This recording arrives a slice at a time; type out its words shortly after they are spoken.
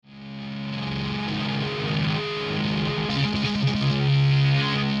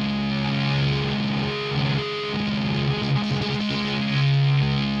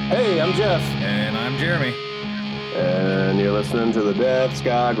Hey, I'm Jeff. And I'm Jeremy. And you're listening to the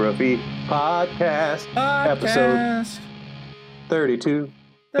Deathscography Podcast. Episode 32.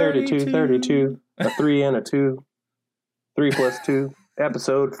 32. A 3 and a 2. 3 plus 2.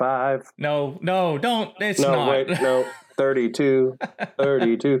 Episode 5. No, don't. It's not. No, wait, no. 32.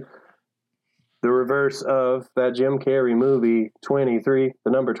 32. The reverse of that Jim Carrey movie, 23.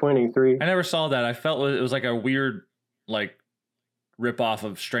 The number 23. I never saw that. I felt it was like a weird, rip off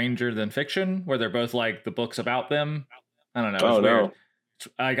of Stranger Than Fiction, where they're both like the books about them. I don't know. It's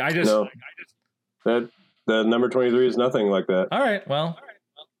weird. No. That the number 23 is nothing like that. All right. Well,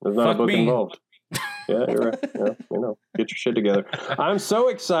 there's not a book involved. Yeah, you're right. Yeah, get your shit together. I'm so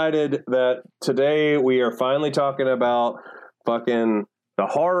excited that today we are finally talking about fucking the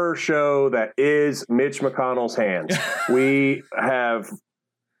horror show that is Mitch McConnell's Hands.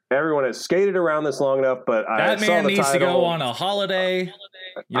 Everyone has skated around this long enough, but I saw the title. That man needs to go on a holiday. You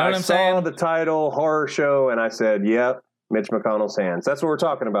know what I'm saying? I saw the title, horror show, and I said, yep, Mitch McConnell's Hands. That's what we're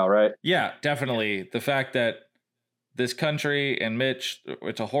talking about, right? Yeah, definitely. The fact that this country and Mitch,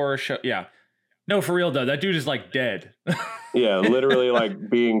 it's a horror show. Yeah. No, for real, though. That dude is like dead. Yeah, literally like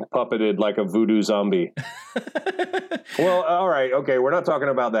being puppeted like a voodoo zombie. Well, all right. Okay, we're not talking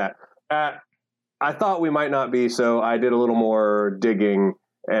about that. I thought we might not be, so I did a little more digging.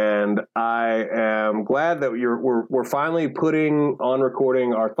 And I am glad that we're finally putting on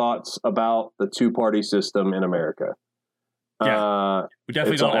recording our thoughts about the two-party system in America. Yeah, we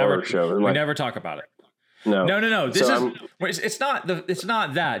definitely don't ever show. We never talk about it. No. It's not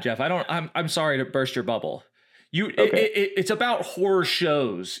that, Jeff. I'm sorry to burst your bubble. It's about horror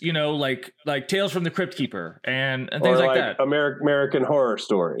shows, like Tales from the Crypt Keeper and things like that. American Horror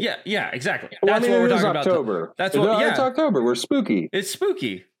Story. Yeah, exactly. That's what we're talking about. October. It's October. We're spooky. It's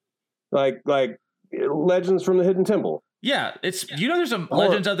spooky. Like Legends from the Hidden Temple. Yeah, there's a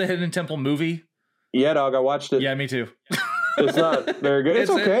Legends of the Hidden Temple movie. Yeah, dog. I watched it. Yeah, me too. It's not very good. It's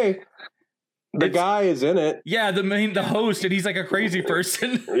okay. The guy is in it. Yeah, the host, and he's like a crazy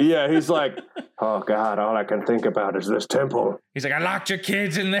person. Yeah, he's like, oh God, all I can think about is this temple. He's like, I locked your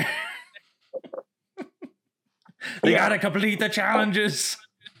kids in there. They gotta complete the challenges.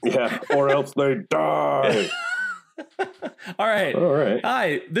 Yeah, or else they die. All right.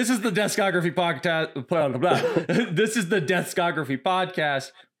 Hi, this is the Deathscography podcast. This is the Deathscography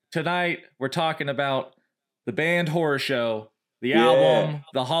podcast. Tonight, we're talking about the band Horror Show, the album,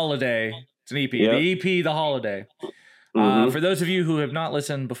 The Holiday. It's an EP. Yep. The EP, The Holiday. For those of you who have not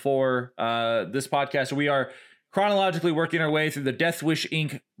listened before this podcast, we are chronologically working our way through the Death Wish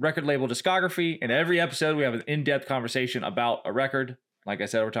Inc. record label discography. In every episode, we have an in-depth conversation about a record. Like I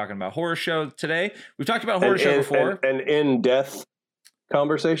said, we're talking about Horror Show today. We've talked about Horror Show before. An in-depth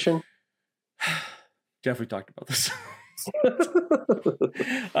conversation? Jeff, we talked about this.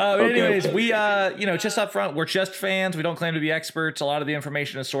 Anyways, we just up front, we're just fans. We don't claim to be experts. A lot of the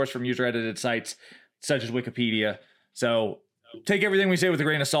information is sourced from user-edited sites such as Wikipedia. So take everything we say with a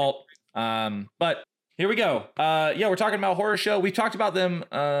grain of salt. But here we go. We're talking about Horror Show. We talked about them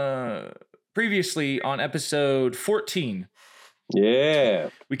previously on episode 14. Yeah.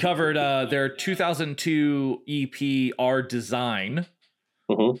 We covered their 2002 EP, Our Design,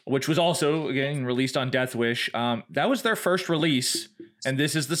 which was also, again, released on Death Wish. That was their first release, and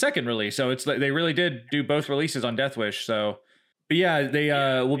this is the second release. So they really did do both releases on Death Wish. So, but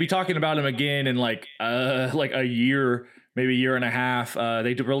yeah, we'll be talking about them again in like a year, maybe a year and a half.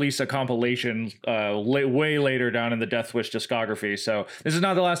 They release a compilation way later down in the Death Wish discography. So this is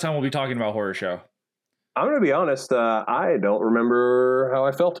not the last time we'll be talking about Horror Show. I'm going to be honest. I don't remember how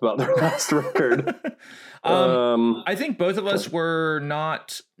I felt about their last record. I think both of us were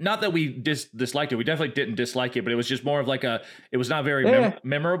not that we disliked it. We definitely didn't dislike it, but it was just more of like it was not very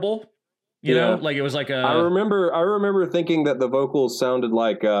memorable. You know, like it was like I remember thinking that the vocals sounded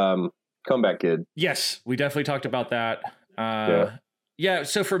like Comeback Kid. Yes, we definitely talked about that. Yeah.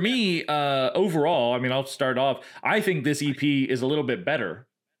 So for me, overall, I mean, I'll start off. I think this EP is a little bit better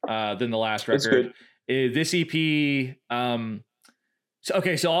than the last record. It's good. This EP, so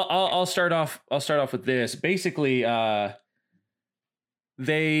I'll start off with this. Basically, this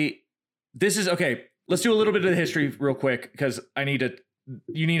is okay. Let's do a little bit of the history real quick because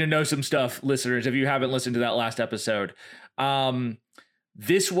you need to know some stuff, listeners, if you haven't listened to that last episode.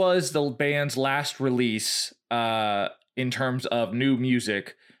 This was the band's last release in terms of new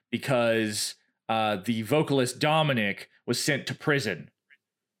music because the vocalist Dominic was sent to prison.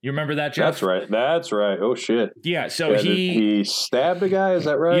 You remember that, Jeff? That's right. Oh, shit. Yeah, so he stabbed a guy, is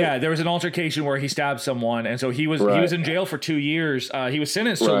that right? Yeah, there was an altercation where he stabbed someone, and so he was in jail for 2 years. He was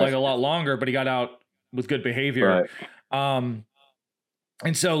sentenced to like a lot longer, but he got out with good behavior. Right.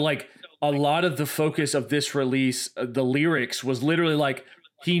 And so like a lot of the focus of this release, the lyrics was literally like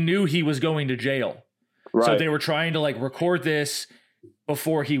he knew he was going to jail. Right. So they were trying to like record this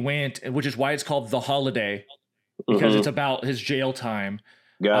before he went, which is why it's called The Holiday, because it's about his jail time.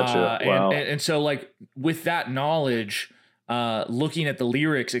 Gotcha. Wow. And so like with that knowledge, looking at the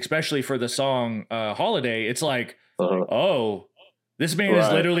lyrics, especially for the song Holiday, it's like, oh, this man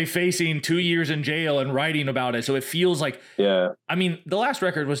is literally facing 2 years in jail and writing about it. So it feels like, I mean, the last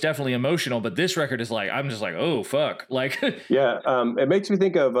record was definitely emotional, but this record is like, I'm just like, oh, fuck. Like, it makes me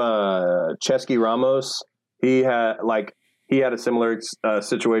think of Chesky Ramos. He had a similar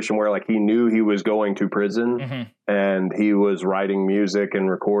situation where like he knew he was going to prison and he was writing music and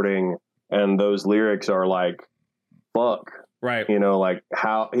recording, and those lyrics are like, fuck. Right. You know, like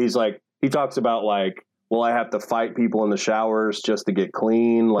how he's like, he talks about like, will I have to fight people in the showers just to get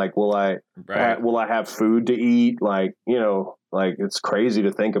clean? Like, will I have food to eat? Like, you know, like it's crazy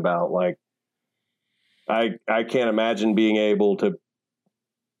to think about. Like, I can't imagine being able to,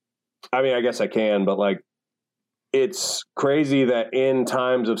 I mean, I guess I can, but like, it's crazy that in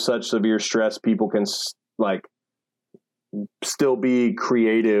times of such severe stress, people can like still be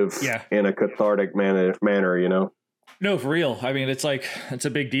creative in a cathartic manner, you know? No, for real. I mean, it's like, it's a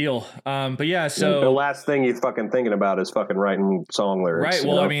big deal. But yeah, so the last thing you're fucking thinking about is fucking writing song lyrics. Right.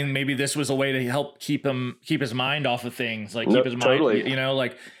 Well, you know? I mean, maybe this was a way to help keep his mind off of things, like keep his mind, you know,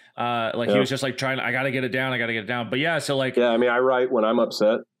 like he was just like trying to, I got to get it down. But yeah, so like, I mean, I write when I'm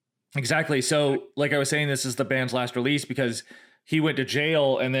upset. Exactly. So like I was saying, this is the band's last release because he went to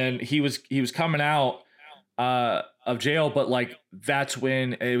jail and then he was coming out of jail, but like that's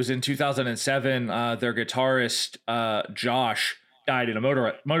when it was in 2007 their guitarist Josh died in a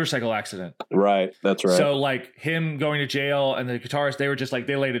motorcycle accident. Right, that's right. So like him going to jail and the guitarist, they were just like,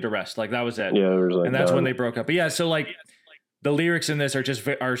 they laid it to rest, like that was it. Yeah, it was like, and that's when they broke up. But yeah, so like the lyrics in this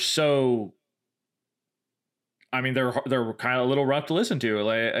are so, I mean, they're kind of a little rough to listen to,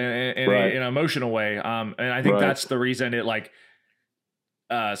 like in an emotional way. And I think that's the reason it like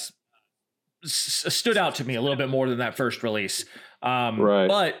stood out to me a little bit more than that first release.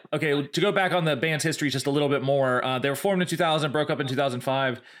 But okay, to go back on the band's history just a little bit more, they were formed in 2000, broke up in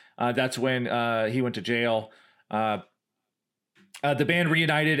 2005. That's when he went to jail. The band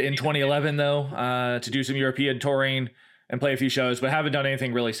reunited in 2011 though, to do some European touring and play a few shows, but haven't done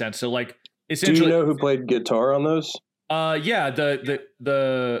anything really since. So like, essentially, do you know who played guitar on those? Yeah,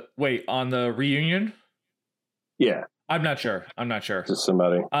 the wait, on the reunion? Yeah. I'm not sure. Just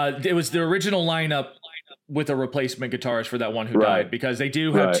somebody. It was the original lineup with a replacement guitarist for that one who died, because they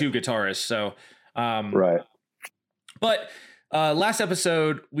do have two guitarists. So, But last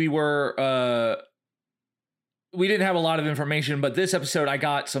episode we didn't have a lot of information, but this episode I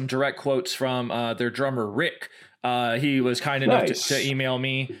got some direct quotes from their drummer Rick. He was kind enough to email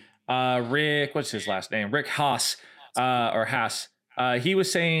me. Rick, what's his last name? Rick Haas, or Haas. He was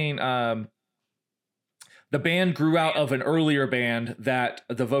saying the band grew out of an earlier band that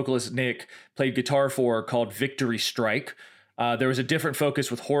the vocalist Nick played guitar for called Victory Strike. There was a different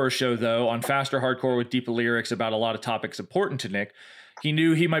focus with Horror Show, though, on faster hardcore with deeper lyrics about a lot of topics important to Nick. He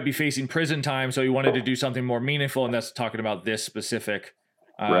knew he might be facing prison time, so he wanted to do something more meaningful, and that's talking about this specific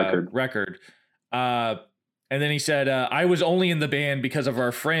record. And then he said, I was only in the band because of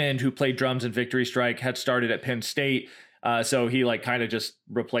our friend who played drums in Victory Strike had started at Penn State. So he like kind of just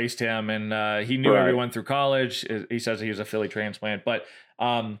replaced him, and he knew everyone through college. He says he was a Philly transplant, but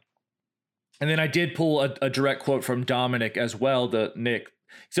and then I did pull a direct quote from Dominic as well, the Nick.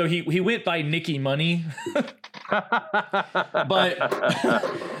 So he went by Nicky Money,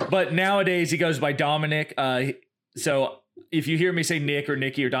 but nowadays he goes by Dominic. So if you hear me say Nick or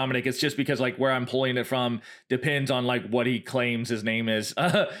Nicky or Dominic, it's just because like where I'm pulling it from depends on like what he claims his name is.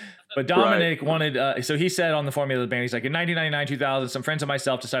 But Dominic wanted, so he said on the formula of the band, he's like, in 1999, 2000, some friends and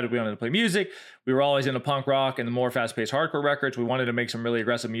myself decided we wanted to play music. We were always into punk rock and the more fast-paced hardcore records. We wanted to make some really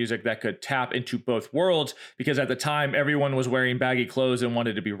aggressive music that could tap into both worlds, because at the time, everyone was wearing baggy clothes and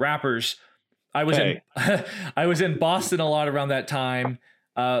wanted to be rappers. I was in Boston a lot around that time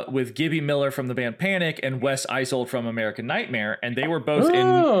with Gibby Miller from the band Panic and Wes Isold from American Nightmare, and they were both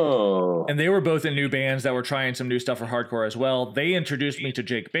in new bands that were trying some new stuff for hardcore as well. They introduced me to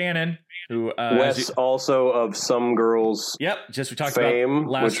Jake Bannon, who Wes also of Some Girls. Yep, just we talked Fame,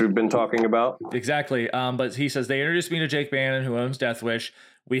 about which we've been talking about. Exactly. But he says they introduced me to Jake Bannon, who owns Deathwish.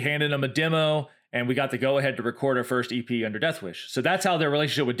 We handed him a demo, and we got the go ahead to record our first EP under Deathwish. So that's how their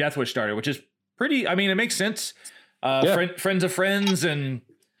relationship with Deathwish started, which is pretty. I mean, it makes sense. Friends of friends, and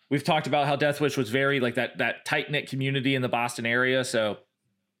we've talked about how Deathwish was very like that tight knit community in the Boston area. So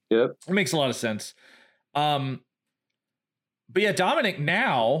it makes a lot of sense. But yeah, Dominic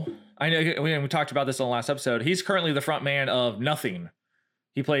now, I know we talked about this on the last episode. He's currently the front man of Nothing.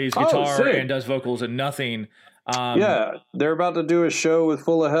 He plays guitar and does vocals in Nothing. Yeah, they're about to do a show with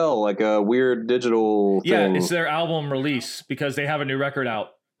Full of Hell, like a weird digital thing. Yeah, it's their album release because they have a new record out.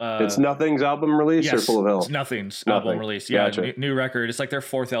 It's Nothing's album release or Full of Hell? It's Nothing's album release. Yeah, gotcha. New record. It's like their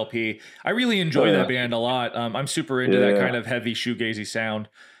 4th LP. I really enjoy that band a lot. I'm super into that kind of heavy shoegazy sound.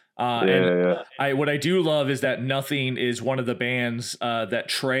 What I do love is that Nothing is one of the bands that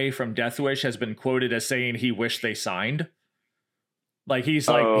Trey from Death Wish has been quoted as saying he wished they signed. Like he's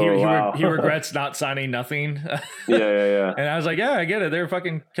like he regrets not signing Nothing. Yeah. And I was like, yeah, I get it. They're a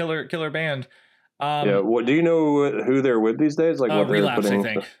fucking killer band. What do you know who they're with these days? Like what Relapse, I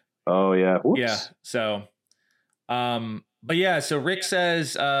think. Oh yeah. Whoops. Yeah. So, but yeah. So Rick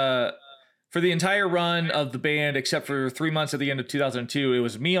says, for the entire run of the band, except for 3 months at the end of 2002, it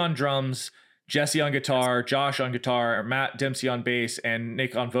was me on drums, Jesse on guitar, Josh on guitar, Matt Dempsey on bass, and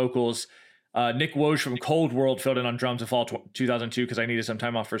Nick on vocals. Nick Woj from Cold World filled in on drums in fall 2002 because I needed some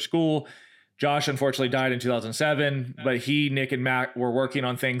time off for school. Josh unfortunately died in 2007, but he, Nick, and Matt were working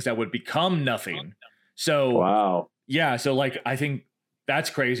on things that would become Nothing. So, wow. Yeah. So, like, I think that's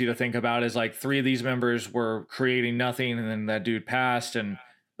crazy to think about is like 3 of these members were creating Nothing, and then that dude passed, and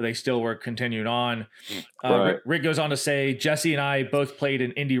they still were continued on. Right. Rick goes on to say, Jesse and I both played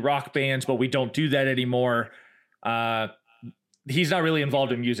in indie rock bands, but we don't do that anymore. He's not really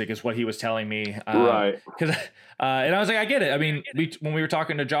involved in music is what he was telling me. Right. And I was like, I get it. I mean, when we were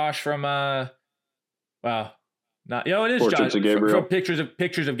talking to Josh from, it is Portraits Josh of Gabriel. from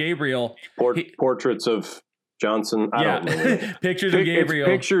Pictures of Gabriel. Portraits of Johnson. I don't know. Pictures of Gabriel.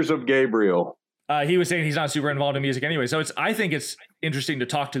 Pictures of Gabriel. He was saying he's not super involved in music anyway. So I think it's interesting to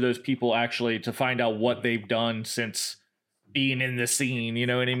talk to those people actually to find out what they've done since being in the scene, you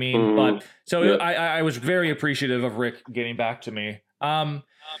know what I mean? Mm-hmm. But so I was very appreciative of Rick getting back to me. But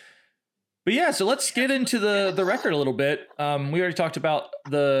yeah, so let's get into the record a little bit. We already talked about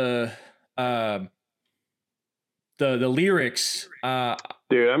the lyrics.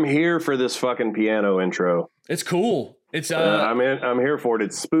 Dude, I'm here for this fucking piano intro. It's cool. It's I'm here for it.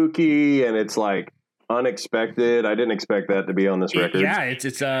 It's spooky and it's like unexpected. I didn't expect that to be on this record. Yeah,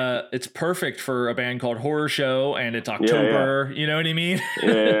 it's perfect for a band called Horror Show, and it's October. Yeah. You know what I mean?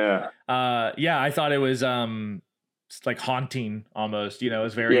 Yeah. I thought it was like haunting almost. You know, it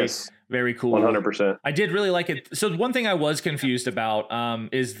was very very cool. 100%. I did really like it. So one thing I was confused about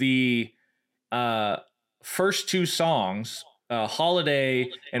is the first 2 songs, Holiday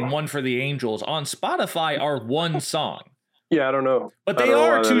and One for the Angels, on Spotify are one song. Yeah, I don't know. But they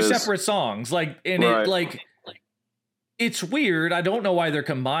are 2 separate songs. Like, and it's weird. I don't know why they're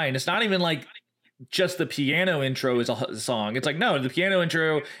combined. It's not even like just the piano intro is a song. It's like, no, the piano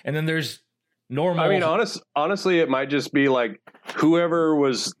intro, and then there's normal. I mean, honestly, it might just be like whoever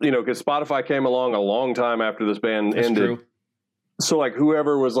was, because Spotify came along a long time after this band ended. True. So like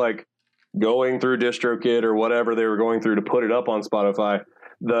whoever was like going through DistroKid or whatever they were going through to put it up on Spotify,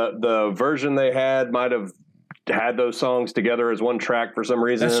 the version they had might have had those songs together as one track for some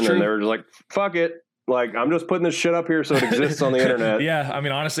reason, and they were just like, fuck it, like I'm just putting this shit up here so it exists on the internet. Yeah, I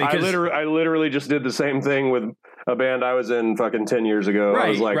mean, honestly, I literally just did the same thing with a band I was in fucking 10 years ago. I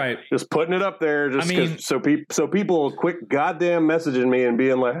was like, just putting it up there just so people quit goddamn messaging me and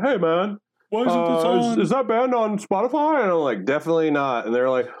being like, hey man, why isn't this on? Is that band on Spotify? And I'm like, definitely not. And they're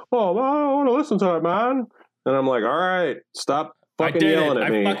like, oh man, I want to listen to it, man. And I'm like, all right, stop fucking yelling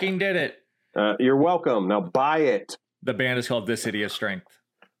at me. I fucking did it. You're welcome. Now buy it. The band is called This City of Strength.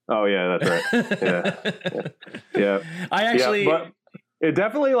 Oh yeah, that's right. Yeah. I actually, but it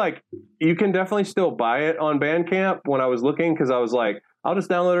definitely you can definitely still buy it on Bandcamp. When I was looking, because I was like, I'll just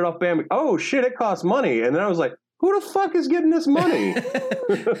download it off Bandcamp. Oh shit, it costs money. And then I was like, who the fuck is getting this money?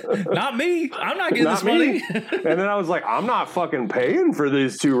 Not me. I'm not getting this money. And then I was like, I'm not fucking paying for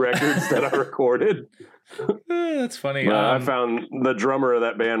these 2 records that I recorded. That's funny. I found the drummer of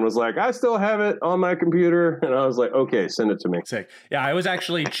that band was like, I still have it on my computer. And I was like, okay, send it to me. Sick. Yeah, I was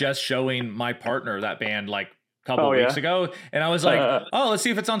actually just showing my partner that band like a couple of weeks ago. And I was like, let's see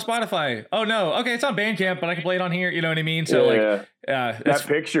if it's on Spotify. Oh, no. Okay, it's on Bandcamp, but I can play it on here. You know what I mean? So that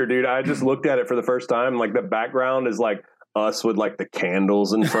picture, dude, I just looked at it for the first time. Like the background is like us with like the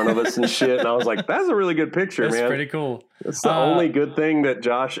candles in front of us and shit. And I was like, that's a really good picture, man. That's pretty cool. It's the only good thing that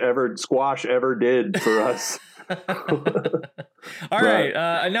Squash ever did for us. All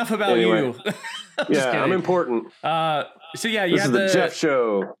right. Enough about you. I'm important. So yeah, this is the Jeff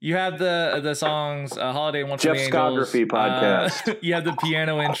Show. You have the songs Holiday and One for the Angels. Jeffscography podcast. You have the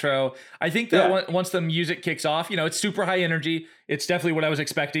piano intro. I think that once the music kicks off, it's super high energy. It's definitely what I was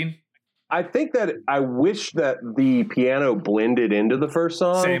expecting. I think that I wish that the piano blended into the first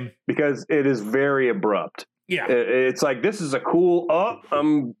song. Same. Because it is very abrupt. Yeah. It's like, this is a cool,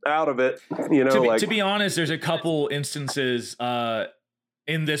 I'm out of it. You know, to be honest, there's a couple instances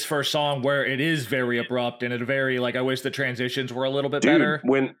in this first song where it is very abrupt and I wish the transitions were a little bit better.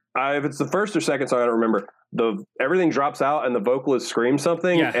 If it's the first or second song, I don't remember, everything drops out and the vocalist screams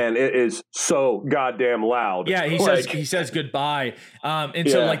something, and it is so goddamn loud. Yeah, he says goodbye.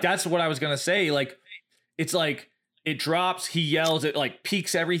 So like that's what I was gonna say. Like it's like it drops, he yells, it like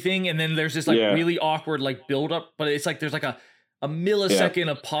peaks everything, and then there's this like really awkward like build up, but it's like there's like a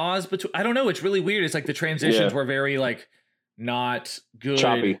millisecond of pause between. I don't know, it's really weird. It's like the transitions were very like not good.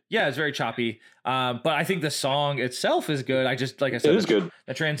 Choppy. Yeah, it's very choppy. But I think the song itself is good. I just, like I said, it is good.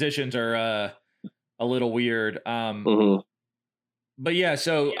 The transitions are a little weird. But yeah,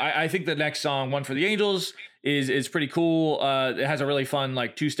 so I think the next song, One for the Angels, is pretty cool. It has a really fun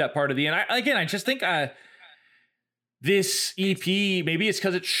like 2-step part of the end. I just think this EP, maybe it's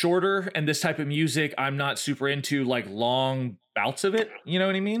because it's shorter and this type of music, I'm not super into like long bouts of it. You know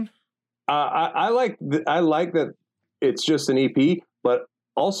what I mean? I like that it's just an EP, but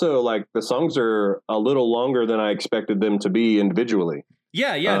also like the songs are a little longer than I expected them to be individually.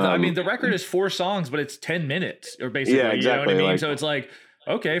 Yeah. I mean, the record is 4 songs, but it's 10 minutes or basically, exactly. You know what I mean? Like, so it's like,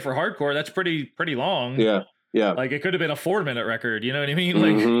 okay, for hardcore, that's pretty long. Yeah. Like it could have been a 4-minute record. You know what I mean?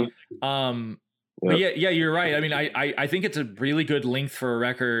 Like, but yeah, you're right. I mean, I think it's a really good length for a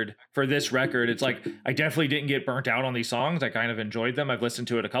record, for this record. It's like, I definitely didn't get burnt out on these songs. I kind of enjoyed them. I've listened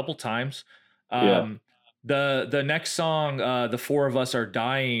to it a couple times. The next song, The Four of Us Are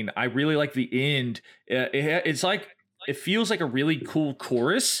Dying, I really like the end. It's like, it feels like a really cool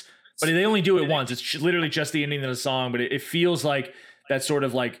chorus, but they only do it once. It's literally just the ending of the song, but it feels like that sort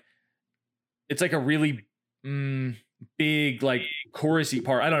of like, it's like a really big like chorusy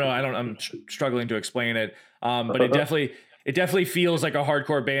part. I don't know. I'm struggling to explain it. But it definitely feels like a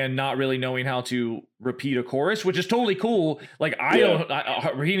hardcore band not really knowing how to repeat a chorus, which is totally cool. Like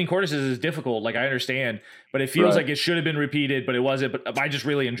repeating choruses is difficult. Like I understand, but it feels like it should have been repeated, but it wasn't. But I just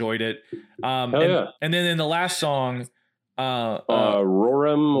really enjoyed it. And then in the last song, Rorim.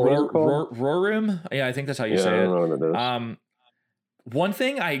 Yeah, I think that's how you say it. I don't know what it is. One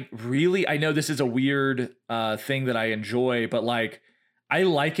thing I know this is a weird thing that I enjoy, but like I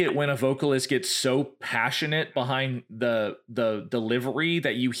like it when a vocalist gets so passionate behind the delivery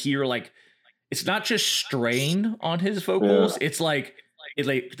that you hear like it's not just strain on his vocals. It's like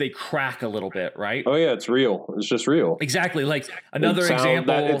they crack a little bit, right? Oh yeah, it's real. It's just real. Exactly. Like another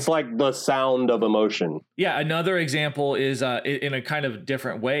example. It's like the sound of emotion. Yeah, another example is in a kind of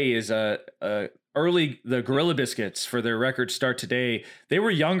different way is early the Gorilla Biscuits for their record Start Today. They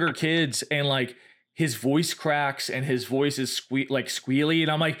were younger kids and like his voice cracks and his voice is squealy.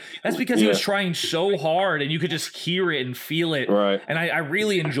 And I'm like, that's because he was trying so hard and you could just hear it and feel it. Right. And I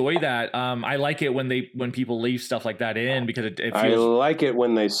really enjoy that. I like it when people leave stuff like that in because it feels. I like it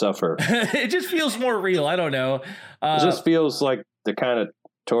when they suffer. It just feels more real. I don't know. It just feels like the kind of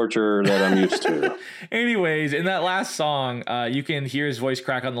torture that I'm used to. Anyways, in that last song, you can hear his voice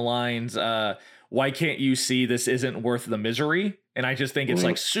crack on the lines. Why can't you see this isn't worth the misery? And I just think it's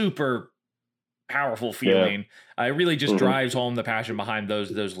like super powerful feeling. It really just drives home the passion behind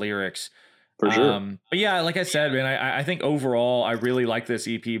those lyrics. For sure. But yeah, like I said, man, I think overall I really like this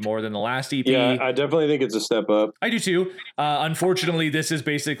EP more than the last EP. Yeah, I definitely think it's a step up. I do too. Unfortunately, this is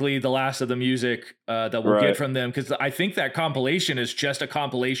basically the last of the music that we'll get from them because I think that compilation is just a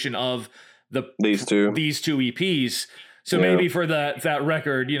compilation of these two EPs. So maybe for that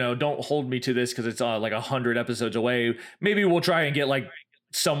record, don't hold me to this because it's like 100 episodes away. Maybe we'll try and get like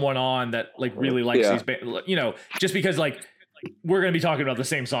someone on that like really likes these bands, just because like we're going to be talking about the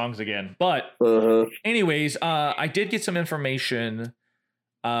same songs again. But anyways, I did get some information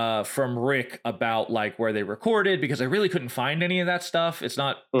from Rick about like where they recorded because I really couldn't find any of that stuff. It's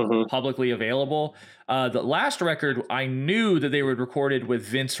not publicly available. The last record, I knew that they were recorded with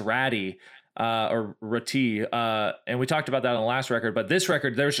Vince Ratty. Or Rati, and we talked about that on the last record, but this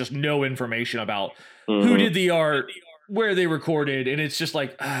record, there's just no information about who did the art, where they recorded, and it's just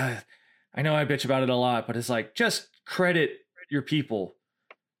like, I know I bitch about it a lot, but it's like, just credit your people.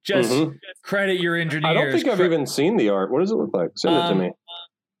 Just credit your engineers. I don't think I've even seen the art. What does it look like? Send it to me.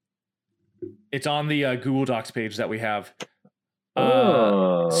 It's on the Google Docs page that we have.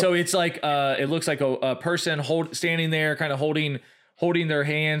 So it's like, it looks like a person standing there kind of holding their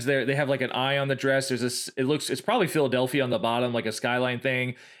hands there. They have like an eye on the dress. There's this, it's probably Philadelphia on the bottom, like a skyline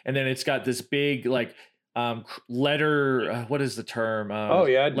thing. And then it's got this big, like, letter. What is the term?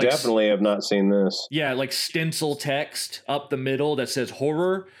 I definitely have not seen this. Yeah. Like stencil text up the middle that says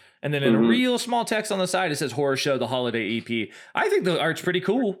horror. And then in a real small text on the side, it says Horror Show, the Holiday EP. I think the art's pretty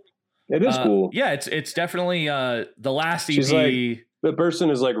cool. It is cool. Yeah, it's definitely the last EP. She's like, the person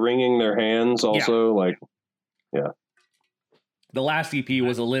is like wringing their hands also. The last EP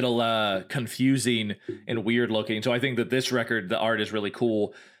was a little confusing and weird looking. So I think that this record, the art is really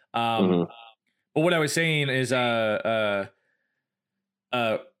cool. But what I was saying is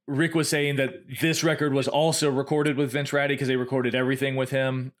Rick was saying that this record was also recorded with Vince Ratty because they recorded everything with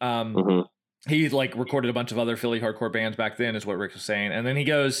him. He like recorded a bunch of other Philly hardcore bands back then, is what Rick was saying. And then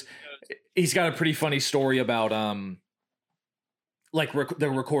he's got a pretty funny story about the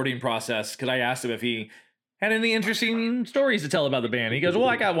recording process, because I asked him if he had any interesting stories to tell about the band. He goes, well,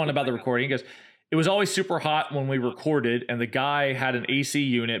 I got one about the recording. He goes, it was always super hot when we recorded, and the guy had an AC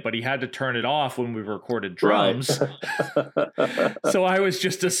unit, but he had to turn it off when we recorded drums. Right. So I was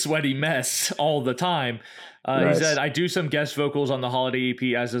just a sweaty mess all the time. Nice. He said, I do some guest vocals on the Holiday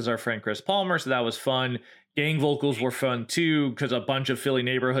EP, as is our friend Chris Palmer, so that was fun. Gang vocals were fun too, because a bunch of Philly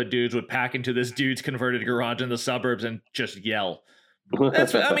neighborhood dudes would pack into this dude's converted garage in the suburbs and just yell. And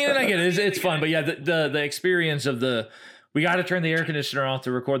I get it. It's fun, but yeah, the experience of we got to turn the air conditioner off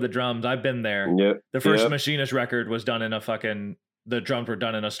to record the drums. I've been there. Yep. The first Machinist record was done in the drums were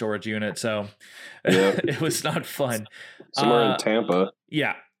done in a storage unit, so it was not fun. Somewhere in Tampa.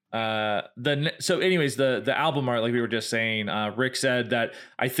 Yeah. Anyways, the album art, like we were just saying, Rick said that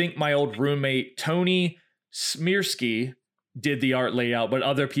I think my old roommate Tony Smirsky did the art layout, but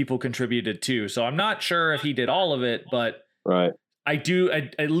other people contributed too. So I'm not sure if he did all of it, but right. I do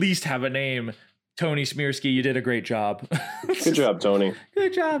at least have a name. Tony Smirsky, you did a great job. Good job, Tony.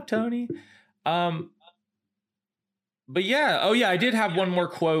 Good job, Tony. But yeah, I did have one more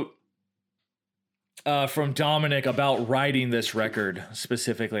quote from Dominic about writing this record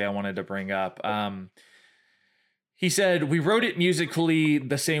specifically. I wanted to bring up. He said, we wrote it musically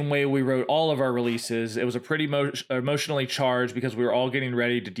the same way we wrote all of our releases. It was a pretty emotionally charged because we were all getting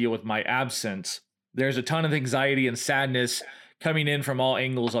ready to deal with my absence. There's a ton of anxiety and sadness coming in from all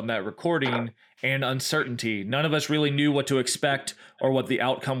angles on that recording, and uncertainty. None of us really knew what to expect or what the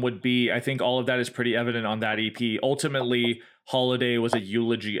outcome would be. I think all of that is pretty evident on that EP. Ultimately, Holiday was a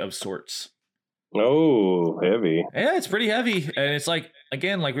eulogy of sorts. Oh, heavy. Yeah, it's pretty heavy. And it's like,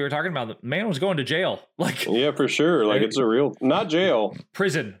 again, like we were talking about, the man was going to jail. Like, yeah, for sure. Like, it's a real, not jail.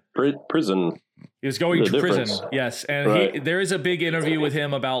 Prison. Prison. He was going to prison. Yes. And there is a big interview with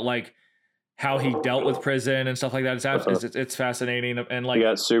him about like how he dealt with prison and stuff like that. It's fascinating. And like, he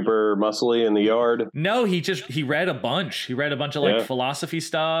got super muscly in the yard. No, he read a bunch. He read a bunch of like philosophy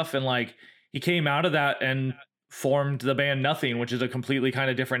stuff, and like he came out of that and formed the band Nothing, which is a completely kind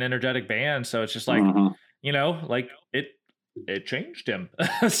of different energetic band. So it's just like, like it changed him.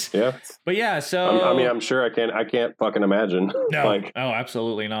 Yeah. But yeah, so I'm sure I can't fucking imagine. No, like, oh,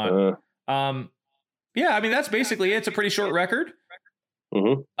 absolutely not. Yeah, I mean, that's basically it. It's a pretty short record.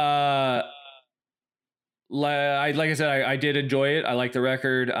 Like I said, I did enjoy it. I like the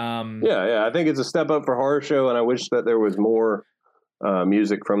record. Yeah. I think it's a step up for Horror Show, and I wish that there was more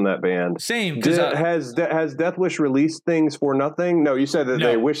music from that band. Same. Has Death Wish released things for Nothing? No, you said that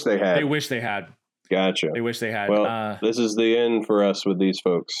they wish they had. They wish they had. Gotcha. They wish they had. Well, this is the end for us with these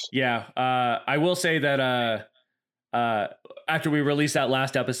folks. Yeah. I will say that after we released that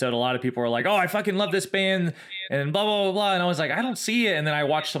last episode, a lot of people were like, oh, I fucking love this band and blah, blah, blah, blah. And I was like, I don't see it. And then I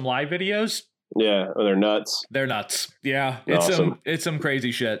watched some live videos. Yeah, they're nuts. They're nuts. Yeah, it's some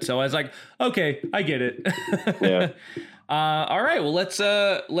crazy shit. So I was like, okay, I get it. Yeah. All right. Well, let's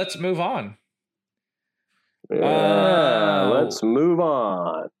move on. Let's move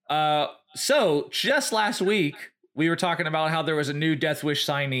on. So just last week we were talking about how there was a new Death Wish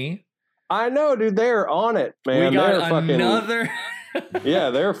signee. I know, dude. They're on it, man. We got another.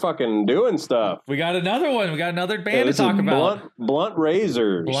 Yeah, they're fucking doing stuff. We got another one. We got another band to talk about. Blunt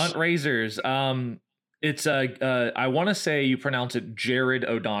Razors. Blunt Razors. It's I want to say you pronounce it Jared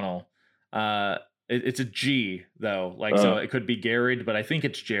O'Donnell. It's a G though, so it could be Garrett, but I think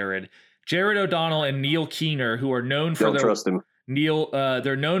it's Jared. Jared O'Donnell and Neil Keener, who are known for trust him.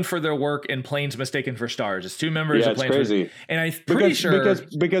 They're known for their work in Planes Mistaken for Stars. It's two members of Planes. Crazy. And I'm pretty sure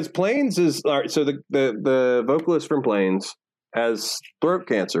because Planes is all right. So the vocalist from Planes has throat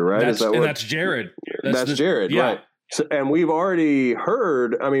cancer, right? That's Jared. That's Jared, right? So, and we've already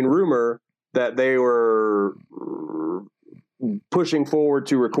heard, rumor that they were pushing forward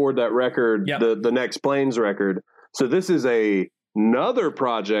to record that record, the next Planes record. So this is another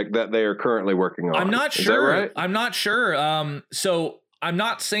project that they are currently working on. I'm not sure. Is that right? I'm not sure. So I'm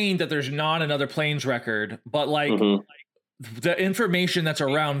not saying that there's not another Planes record, but like the information that's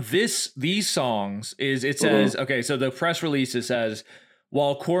around these songs is it says, okay, so the press release, it says,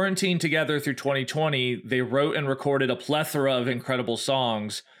 while quarantined together through 2020, they wrote and recorded a plethora of incredible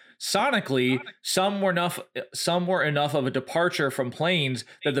songs. Sonically, some were enough of a departure from Planes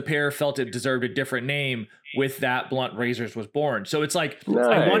that the pair felt it deserved a different name. With that, Blunt Razors was born. So it's like, nice.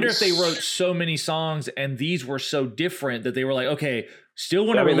 I wonder if they wrote so many songs and these were so different that they were like, okay, still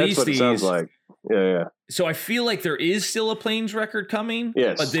want to release that's what these. It sounds like. Yeah. So I feel like there is still a Planes record coming.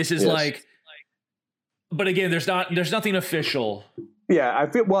 Yes. But this is like, but again, there's nothing official. Yeah, I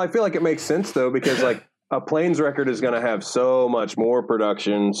feel like it makes sense though, because like a Planes record is going to have so much more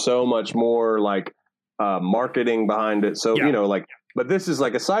production, so much more like marketing behind it. So, but this is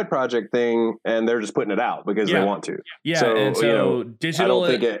like a side project thing and they're just putting it out because they want to. Yeah. So, digital. I don't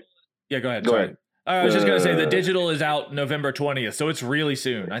think it. Yeah, go ahead. I was just going to say the digital is out November 20th. So it's really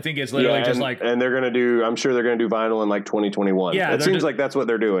soon. I think it's literally and they're going to do, I'm sure they're going to do vinyl in like 2021. Yeah. It seems like that's what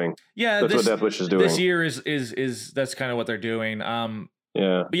they're doing. Yeah. That's what Death Wish is doing. This year is that's kind of what they're doing.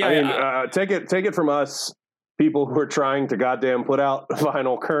 Yeah. Take it from us, people who are trying to goddamn put out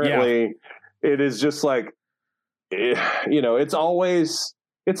vinyl currently. Yeah. It is just like, it's always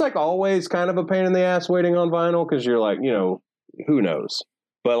kind of a pain in the ass waiting on vinyl because you're like, who knows?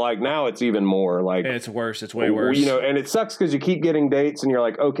 But like now it's even more like it's worse. It's way worse. And it sucks because you keep getting dates and you're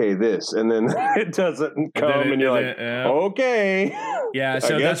like, okay, this, and then it doesn't come, and you're like, okay. Yeah,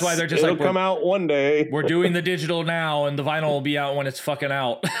 so that's why they're just it'll come out one day. We're doing the digital now, and the vinyl will be out when it's fucking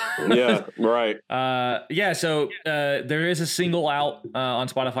out. Yeah, right. So there is a single out on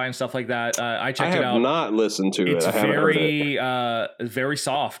Spotify and stuff like that. I checked it out. I have not listened to it. It's very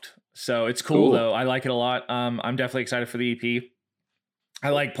soft. So it's cool though. I like it a lot. I'm definitely excited for the EP. I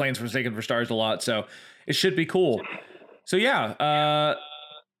like Planes Forsaken for Stars a lot, so it should be cool. So yeah,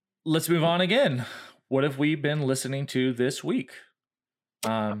 let's move on again. What have we been listening to this week?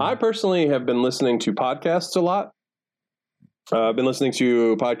 I personally have been listening to podcasts a lot. I've been listening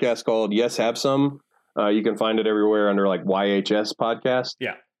to a podcast called Yes Have Some. You can find it everywhere under like YHS podcast.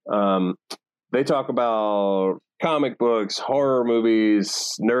 Yeah. They talk about comic books, horror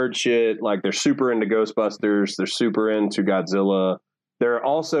movies, nerd shit. Like they're super into Ghostbusters. They're super into Godzilla. They're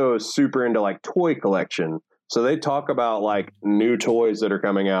also super into like toy collection. So they talk about like new toys that are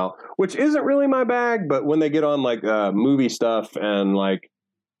coming out, which isn't really my bag. But when they get on like movie stuff and like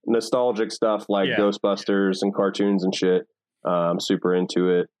nostalgic stuff like Ghostbusters and cartoons and shit, I'm super into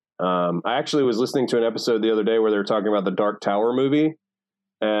it. I actually was listening to an episode the other day where they were talking about the Dark Tower movie.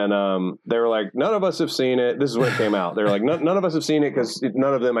 And they were like, none of us have seen it. This is when it came out. They were like, none of us have seen it because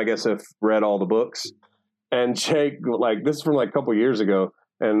none of them, I guess, have read all the books. And Jake, like, this is from like a couple years ago.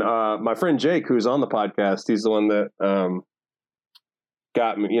 And my friend Jake, who's on the podcast, he's the one that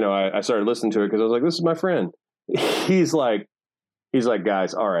got me, I started listening to it because I was like, this is my friend. He's like,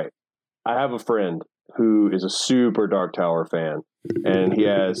 guys, all right, I have a friend who is a super Dark Tower fan. And he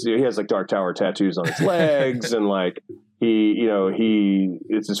has like Dark Tower tattoos on his legs. And like,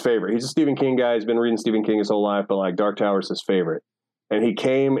 it's his favorite. He's a Stephen King guy. He's been reading Stephen King his whole life, but like Dark Tower is his favorite. And he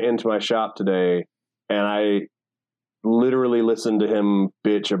came into my shop today and I literally listened to him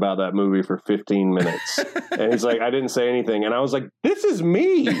bitch about that movie for 15 minutes. And he's like, I didn't say anything. And I was like, this is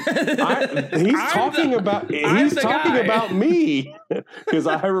me. He's talking about me. Because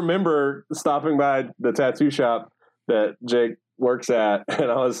I remember stopping by the tattoo shop that Jake works at.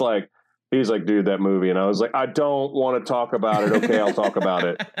 And I was like, he's like, dude, that movie. And I was like, I don't want to talk about it. Okay, I'll talk about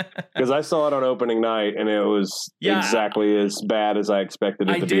it. Because I saw it on opening night, and it was exactly as bad as I expected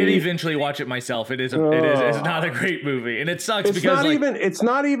it to be. I did eventually watch it myself. It's not a great movie. And it sucks because it's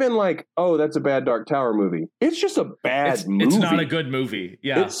not even like, oh, that's a bad Dark Tower movie. It's just a bad movie. It's not a good movie.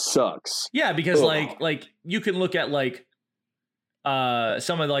 Yeah. It sucks. Yeah, because like you can look at like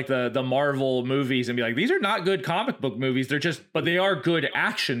some of like the Marvel movies and be like, these are not good comic book movies. But they are good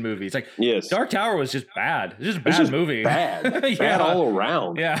action movies. Like, yes, Dark Tower was just bad. It's just a bad movie. Bad, bad all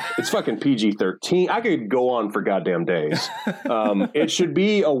around. Yeah, it's fucking PG-13. I could go on for goddamn days. It should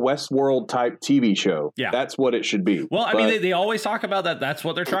be a Westworld type TV show. Yeah, that's what it should be. Well, I mean, they always talk about that. That's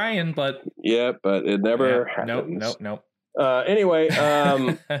what they're trying, but but it never happens. Nope. Anyway,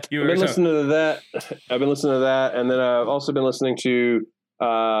 I've been listening to that, and then I've also been listening to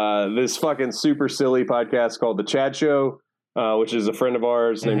this fucking super silly podcast called The Chad Show, which is a friend of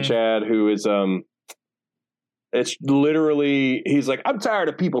ours named Chad, who is it's literally, he's like, I'm tired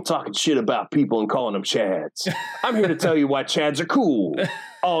of people talking shit about people and calling them Chads. I'm here to tell you why Chads are cool.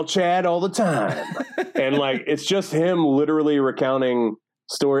 All Chad all the time. And like, it's just him literally recounting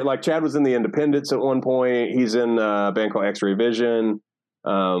story. Like Chad was in the Independents at one point. He's in a band called X-Ray Vision.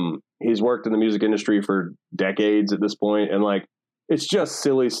 He's worked in the music industry for decades at this point. And like, it's just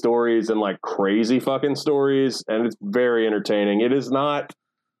silly stories and like crazy fucking stories, and it's very entertaining. It is not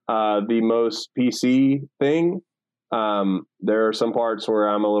the most PC thing. There are some parts where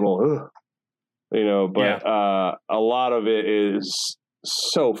I'm a little, but a lot of it is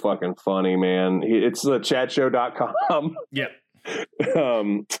so fucking funny, man. It's the chatshow.com. Yeah.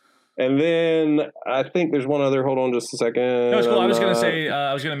 And then I think there's one other. Hold on just a second. No, it's cool. I was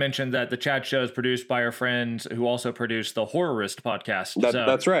going to mention that the Chat Show is produced by our friends who also produce the Horrorist podcast.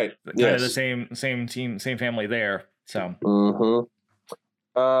 That's right. Kind of the same team, same family there. So. Mm-hmm.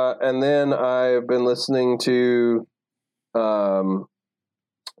 And then I've been listening to,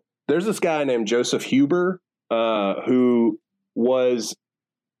 there's this guy named Joseph Huber, who was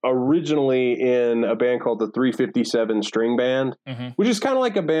originally in a band called the 357 String Band, which is kind of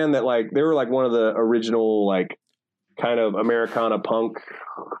like a band that like, they were like one of the original, like kind of Americana punk,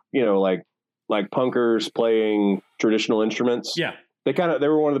 like punkers playing traditional instruments. Yeah. They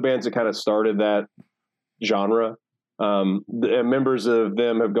were one of the bands that kind of started that genre. The members of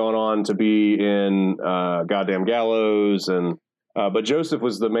them have gone on to be in Goddamn Gallows, and but Joseph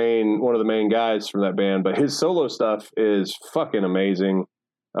was one of the main guys from that band. But his solo stuff is fucking amazing.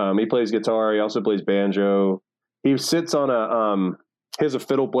 He plays guitar. He also plays banjo. He sits on he has a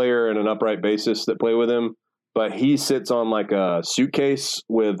fiddle player and an upright bassist that play with him, but he sits on like a suitcase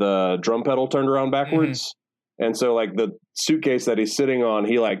with a drum pedal turned around backwards. Mm-hmm. And so like the suitcase that he's sitting on,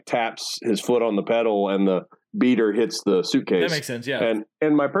 he like taps his foot on the pedal and the beater hits the suitcase. That makes sense. Yeah. And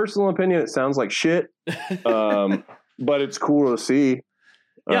in my personal opinion, it sounds like shit. But it's cool to see.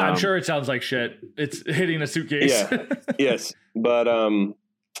 Yeah. I'm sure it sounds like shit. It's hitting a suitcase. Yeah. Yes. But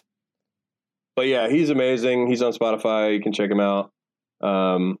yeah, he's amazing. He's on Spotify. You can check him out.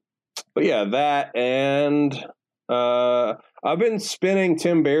 But yeah, that, and I've been spinning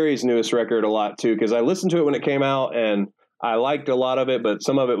Tim Barry's newest record a lot too, because I listened to it when it came out and I liked a lot of it, but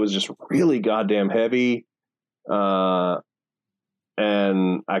some of it was just really goddamn heavy.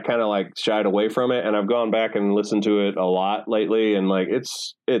 And I kind of like shied away from it, and I've gone back and listened to it a lot lately, and like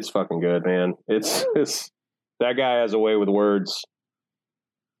it's fucking good, man. It's that guy has a way with words.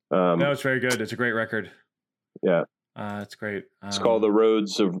 No, it's very good. It's a great record. Yeah. It's great. It's called The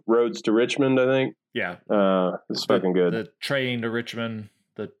Roads to Richmond, I think. Yeah. It's fucking good. The train to Richmond,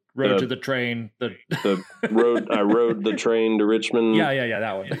 the road to the train, the road. I rode the train to Richmond. Yeah,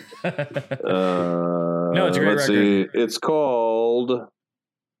 that one. No, it's a great record. See. It's called,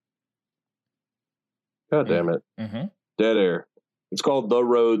 God damn it. Mm-hmm. Dead Air. It's called The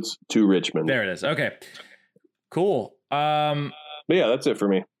Roads to Richmond. There it is. Okay. Cool. But yeah, that's it for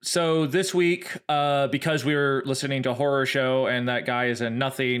me. So this week, because we were listening to Horror Show and that guy is in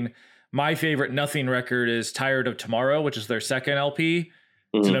Nothing, my favorite Nothing record is Tired of Tomorrow, which is their second LP.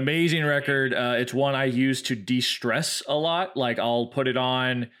 Mm-hmm. It's an amazing record. It's one I use to de-stress a lot. Like I'll put it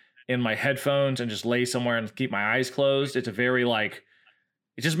on in my headphones and just lay somewhere and keep my eyes closed. It's a very it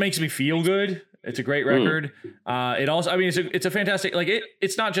just makes me feel good. It's a great record. It also, I mean, it's a fantastic,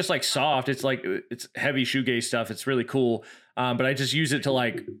 it's not just like soft. It's like, it's heavy shoegaze stuff. It's really cool. But I just use it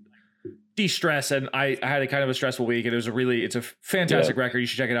to de-stress, and I had a kind of a stressful week, and it's a fantastic record. You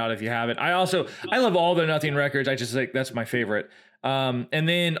should check it out if you haven't. I love all the Nothing records. I just think that's my favorite. And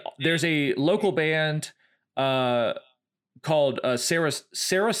then there's a local band called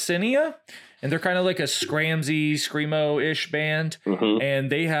Sarracenia, and they're kind of like a scramsy, screamo-ish band. Mm-hmm.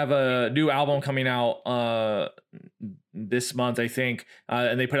 And they have a new album coming out this month, I think.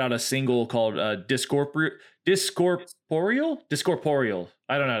 And they put out a single called Discorporeal.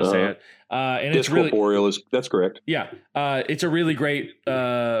 I don't know how to say it. And it's really, that's correct. Yeah. It's a really great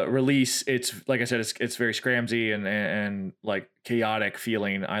release. It's like I said, it's very scramsy and like chaotic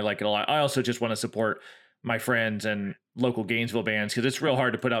feeling. I like it a lot. I also just want to support my friends and local Gainesville bands, because it's real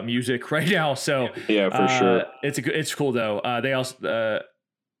hard to put out music right now. So yeah, for sure. It's cool though. They also,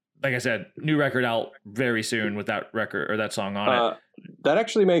 like I said, new record out very soon with that record or that song on it. That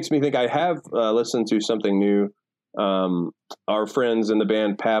actually makes me think I have listened to something new. Our friends in the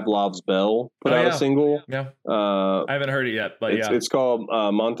band Pavlov's Bell put out a single. Yeah. I haven't heard it yet, but it's called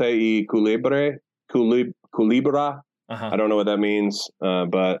Monte y Culebra. I don't know what that means,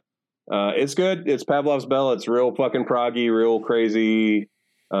 but it's good. It's Pavlov's Bell. It's real fucking proggy, real crazy,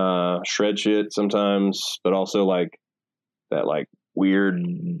 shred shit sometimes, but also like that weird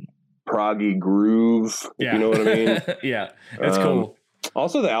proggy groove. Yeah. You know what I mean? Yeah, it's cool.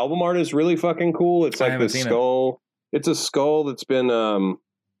 Also, the album art is really fucking cool. It's like this skull. It's a skull that's been, I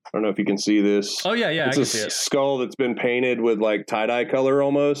don't know if you can see this. Oh, yeah. It's a skull that's been painted with like tie-dye color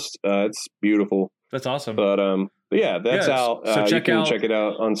almost. It's beautiful. That's awesome. But But yeah, that's out. So you can check it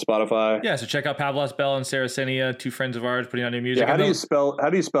out on Spotify. Yeah, so check out Pavlos Bell and Sarah Senia, two friends of ours putting out new music. Yeah, how do you spell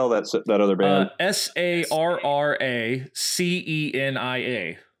that other band?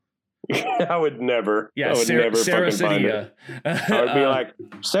 SarraCenia. I would never. Yeah, I would never Sarah fucking find it. I would be like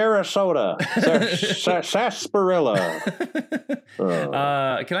Sarasota, Sarsaparilla.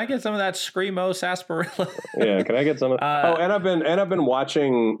 Can I get some of that Screamo sarsaparilla? Yeah, can I get some? And I've been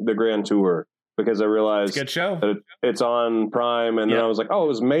watching the Grand Tour because I realized it's a good show. That it's on Prime, and then I was like, oh, it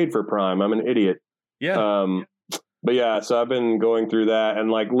was made for Prime. I'm an idiot. Yeah. But yeah, so I've been going through that,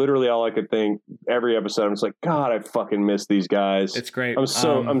 and like literally all I could think every episode, I'm just like, God, I fucking miss these guys. It's great.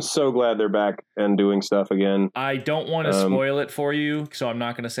 I'm so glad they're back and doing stuff again. I don't want to spoil it for you, so I'm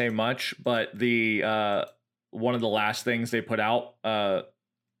not going to say much. But the one of the last things they put out of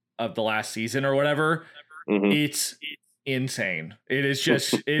the last season or whatever, it's insane. It is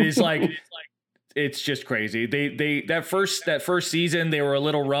just it's just crazy. They that first season they were a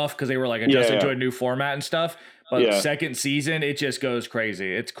little rough because they were like adjusting to a new format and stuff. But the second season, it just goes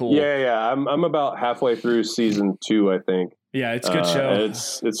crazy. It's cool. Yeah. I'm about halfway through season 2, I think. Yeah, it's a good show.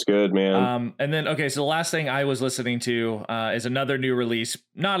 It's good, man. And then, okay, so the last thing I was listening to is another new release.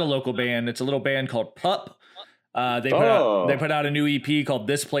 Not a local band. It's a little band called Pup. They put out a new EP called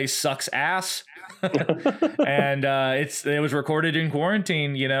This Place Sucks Ass. And it was recorded in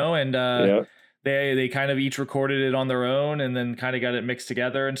quarantine, and they kind of each recorded it on their own and then kind of got it mixed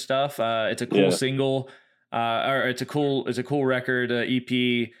together and stuff. It's a cool single. Or it's a cool record EP.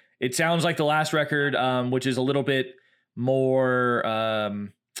 It sounds like the last record, which is a little bit more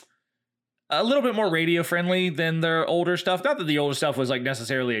radio friendly than their older stuff. Not that the older stuff was like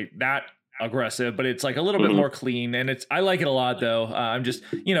necessarily that aggressive, but it's like a little bit more clean, and I like it a lot though. I'm just,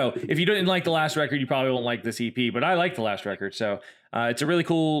 if you didn't like the last record, you probably won't like this EP, but I like the last record, so it's a really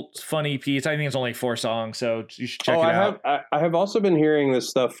cool, fun EP. I think it's only 4 songs, so you should check it out. I have also been hearing this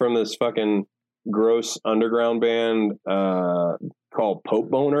stuff from this fucking gross underground band called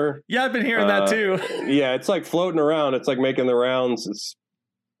Pope Boner. Yeah, I've been hearing that too. Yeah, it's like floating around. It's like making the rounds. It's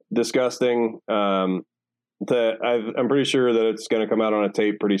disgusting. I'm pretty sure that it's going to come out on a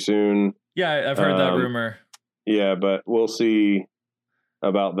tape pretty soon. Yeah, I've heard that rumor. Yeah, but we'll see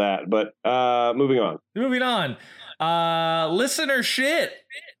about that. But moving on. Listener shit.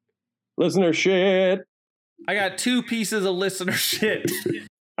 I got 2 pieces of listener shit.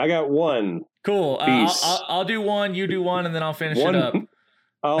 I got 1. Cool. I'll do 1, you do 1, and then I'll finish it up.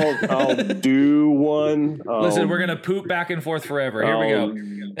 I'll do 1. Listen, we're gonna poop back and forth forever. Here we go.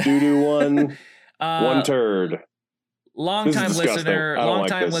 Do 1. 1 turd. Long time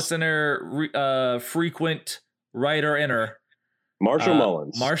listener, frequent writer-inner. Marshall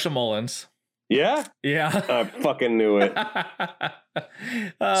Mullins. Marshall Mullins. Yeah? Yeah. I fucking knew it.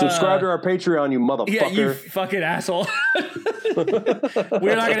 Subscribe to our Patreon, you motherfucker. Yeah, you fucking asshole.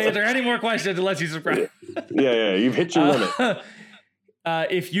 We're not going to answer any more questions unless you subscribe. Yeah, you've hit your limit.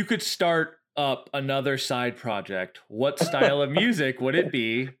 If you could start up another side project, what style of music would it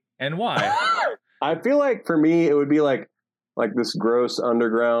be and why? I feel like for me, it would be like this gross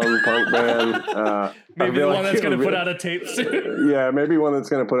underground punk band. Maybe the one that's going to put out a tape soon. Yeah, maybe one that's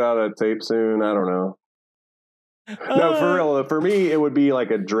going to put out a tape soon. I don't know. No, for real. For me, it would be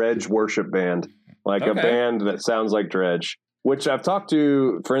like a Dredge worship band, like a band that sounds like Dredge, which I've talked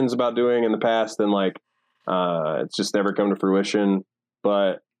to friends about doing in the past, and like it's just never come to fruition.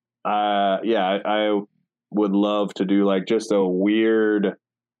 But I would love to do like just a weird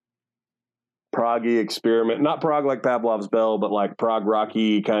proggy experiment, not prog like Pavlov's Bell, but like prog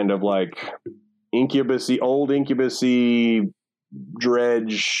rocky kind of like old Incubus-y,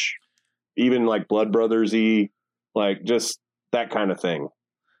 Dredge, even like Blood Brothers-y, like just that kind of thing.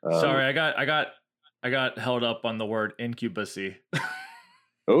 Sorry, I got held up on the word Incubus-y.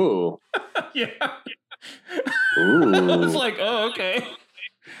 Oh. Yeah. Ooh. I was like, oh, okay.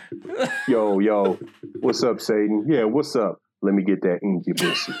 Yo, what's up, Satan? Yeah, what's up? Let me get that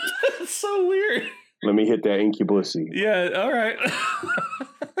Incubus-y. That's so weird. Let me hit that Incubus-y. Yeah, all right.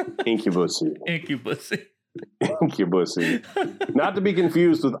 Incubus-y. Not to be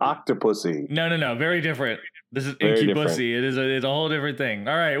confused with Octopussy. No. Very different. This is Incubus-y. It's a whole different thing.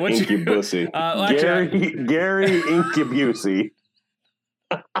 All right. What's Incubus-y. Gary Incubus-y.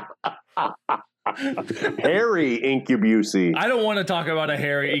 Hairy Incubus-y. I don't want to talk about a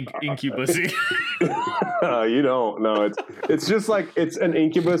hairy Incubus-y. You don't. No, it's just like it's an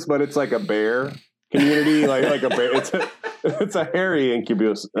incubus, but it's like a bear community, like a bear. It's a hairy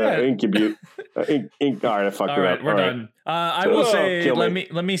incubus. All right, I fucked it up. We're done. I will say.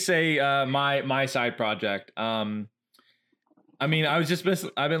 Let me say my side project. I mean, I've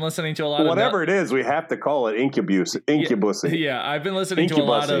been listening to a lot whatever it is, we have to call it incubus. Yeah, I've been listening to a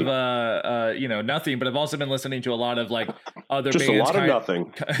lot of nothing, but I've also been listening to a lot of like other just bands. A lot of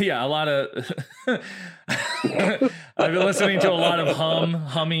nothing. Yeah, a lot of I've been listening to a lot of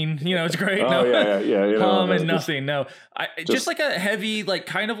humming, it's great. Oh, yeah. Hum and nothing. No. Just like a heavy, like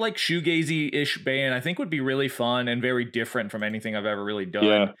kind of like shoegazy-ish band, I think would be really fun and very different from anything I've ever really done.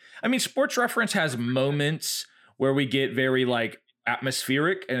 Yeah. I mean, Sports Reference has moments where we get very like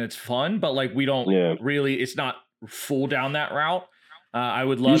atmospheric and it's fun, but like we don't really, it's not full down that route. I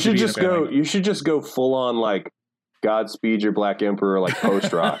would love you should just go full on like Godspeed Your Black Emperor, like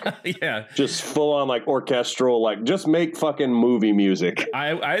post rock. Yeah. Just full on like orchestral, like just make fucking movie music.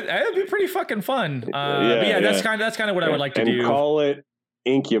 It'd be pretty fucking fun. That's kind of what I would like to do. And call it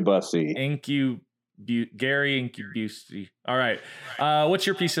Incubusy. Gary Incubusy. All right. What's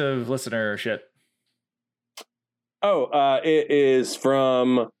your piece of listener shit? Oh, it is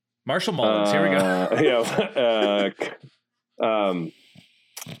from Marshall Mullins. Here we go.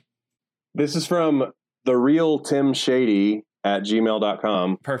 This is from the real Tim Shady at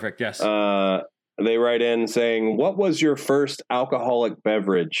gmail.com. Perfect. Yes. They write in saying, "What was your first alcoholic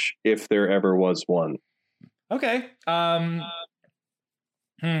beverage, if there ever was one?" Okay. That's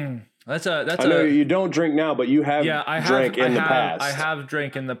I know you don't drink now, but you have drank in the past. I have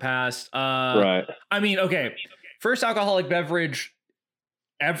drank in the past. Right. I mean, okay. First alcoholic beverage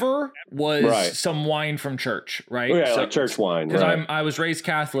ever was some wine from church, right? Yeah, like church wine. Because I was raised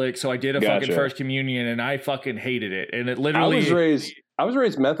Catholic, so I did a fucking first communion, and I fucking hated it. And it literally, I was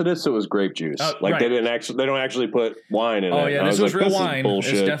raised Methodist, so it was grape juice. They don't actually put wine in it. Oh yeah, this was real wine.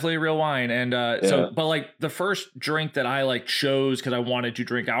 It's definitely real wine. And but like the first drink that I like chose because I wanted to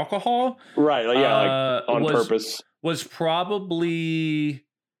drink alcohol, right? Like on purpose, was probably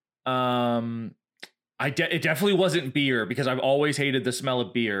it definitely wasn't beer because I've always hated the smell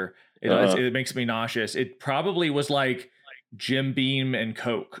of beer. It makes me nauseous. It probably was like Jim Beam and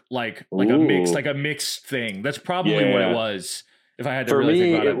Coke, like a mixed thing. That's probably what it was. If I had to really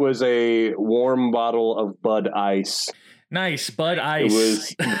think about it. For me, it was a warm bottle of Bud Ice. Nice, Bud Ice. It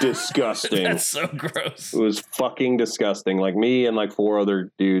was disgusting. That's so gross. It was fucking disgusting. Like me and like 4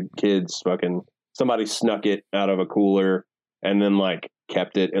 other kids, somebody snuck it out of a cooler and then like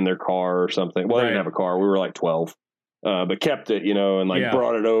kept it in their car or something. Well, they didn't have a car. We were like 12, but kept it, and like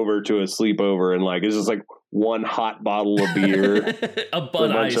brought it over to a sleepover. And like, it's just like one hot bottle of beer, a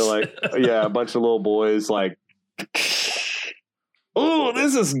Bud Ice. A bunch of little boys like, oh,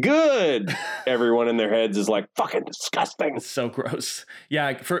 this is good. Everyone in their heads is like, fucking disgusting. It's so gross.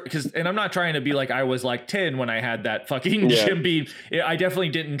 Yeah. And I'm not trying to be like, I was like 10 when I had that fucking Jim Beam. I definitely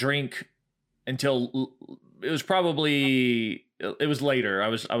didn't drink until it was later. I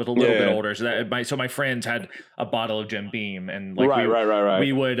was a little bit older. So my friends had a bottle of Jim Beam, and like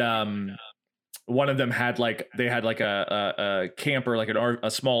we would one of them had like a camper, like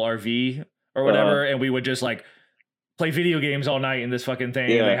a small RV or whatever, and we would just like play video games all night in this fucking thing.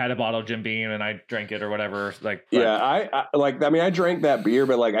 And they had a bottle of Jim Beam, and I drank it or whatever. I drank that beer,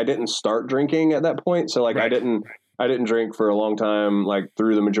 but like I didn't start drinking at that point. So like I didn't drink for a long time, like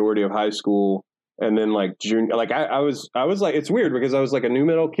through the majority of high school. And then like June, like I was like, it's weird because I was like a new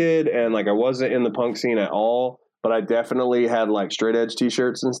metal kid and like I wasn't in the punk scene at all, but I definitely had like straight edge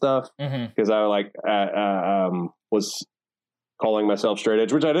t-shirts and stuff because I like was calling myself straight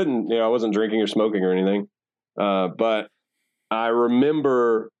edge, which I didn't, I wasn't drinking or smoking or anything. But I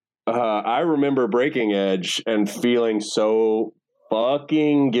remember Breaking Edge and feeling so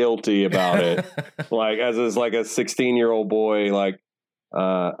fucking guilty about it. Like as like a 16-year-old boy, like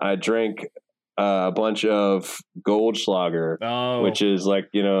I drank a bunch of Goldschlager, which is like,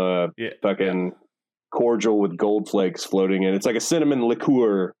 fucking cordial with gold flakes floating in it. It's like a cinnamon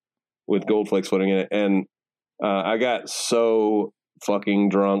liqueur with gold flakes floating in it. And I got so fucking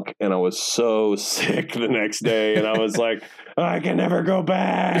drunk and I was so sick the next day. And I was like, I can never go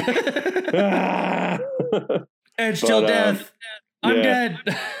back. Edge till death. I'm dead.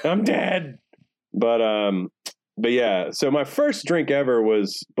 I'm dead. But yeah, so my first drink ever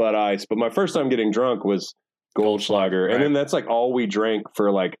was Bud Ice, but my first time getting drunk was Goldschlager. Right. And then that's like all we drank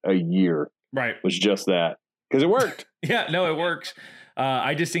for like a year. Right. Was just that. Because it worked. Yeah, no, it worked.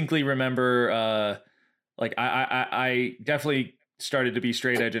 I distinctly remember I definitely started to be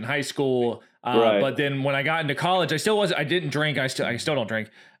straight edge in high school. But then when I got into college, I didn't drink. I still don't drink.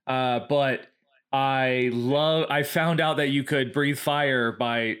 But I found out that you could breathe fire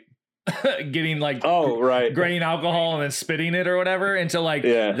by getting like grain alcohol and then spitting it or whatever. And so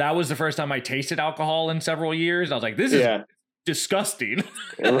that was the first time I tasted alcohol in several years. I was like, this disgusting.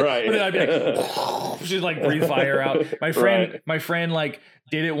 Right. And then I'd be like, just like breathe fire out. My friend like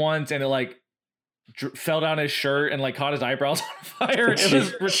did it once, and it like fell down his shirt and like caught his eyebrows on fire.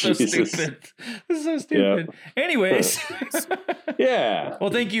 It was so stupid. It's so stupid. Yep. Anyways. Yeah. Well,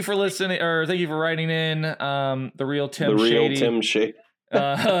 thank you for listening, or thank you for writing in. The real Tim the Shady. Real Tim Shady.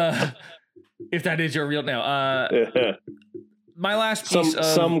 If that is your real now. My last piece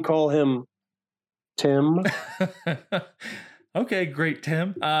some call him Tim. Okay, great,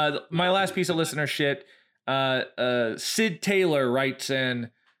 Tim. My last piece of listener shit. Sid Taylor writes in,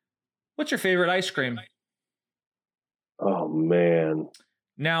 what's your favorite ice cream? Oh, man.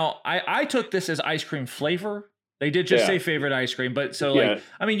 Now, I took this as ice cream flavor. They did just say favorite ice cream, but so like,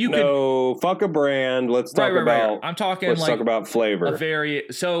 I mean, you could. No, fuck a brand. Let's talk about. I'm talking let's like talk about flavor.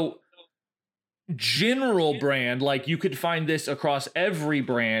 So general brand, like you could find this across every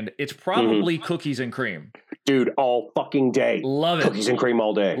brand. It's probably cookies and cream. Dude, all fucking day. Love it. Cookies and cream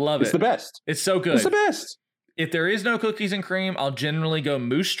all day. Love it. It's the best. It's so good. It's the best. If there is no cookies and cream, I'll generally go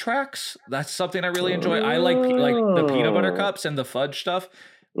Moose Tracks. That's something I really enjoy. I like the peanut butter cups and the fudge stuff.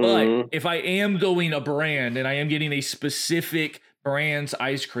 But if I am going a brand and I am getting a specific brand's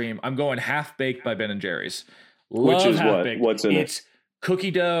ice cream, I'm going Half Baked by Ben & Jerry's. Which is what? What's in it? It's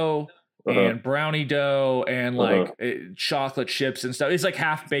cookie dough and brownie dough and like chocolate chips and stuff. It's like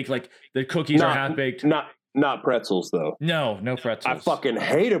half baked. Like the cookies are half baked. Not pretzels though. No pretzels. I fucking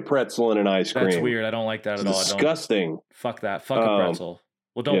hate a pretzel in an ice cream. That's weird. I don't like that at all. Disgusting. Fuck that. Fuck a pretzel.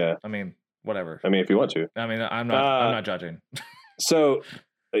 Well, don't. Yeah. I mean, whatever. I mean, if you want to. I mean, I'm not judging. So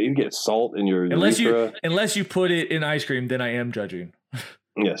you get salt in your unless you put it in ice cream, then I am judging.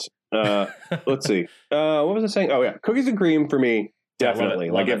 Yes. Let's see. What was I saying? Oh yeah, cookies and cream for me, definitely.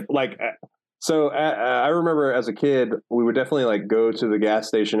 I remember as a kid, we would definitely like go to the gas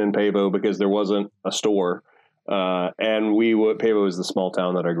station in Pavo because there wasn't a store, and Pavo is the small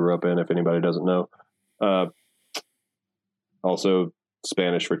town that I grew up in. If anybody doesn't know, also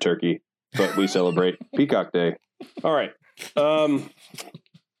Spanish for turkey, but we celebrate Peacock Day. All right.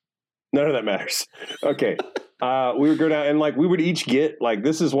 None of that matters. Okay. We would go down and like we would each get like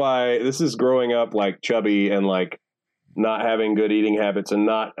this is growing up like chubby and like not having good eating habits and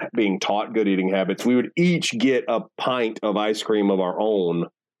not being taught good eating habits. We would each get a pint of ice cream of our own,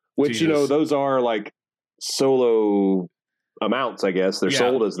 which Jesus. Those are like solo amounts, I guess. They're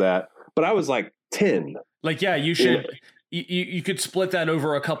sold as that. But I was like 10. Like you should You could split that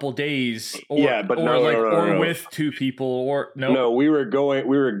over a couple days, with two people, or no. No, we were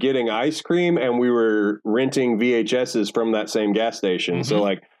getting ice cream and we were renting VHSs from that same gas station. Mm-hmm. So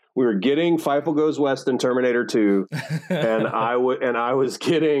like we were getting Feifel Goes West and Terminator 2, and I was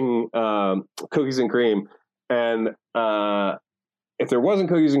getting cookies and cream. And if there wasn't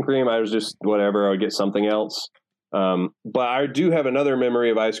cookies and cream, I was just whatever. I would get something else. But I do have another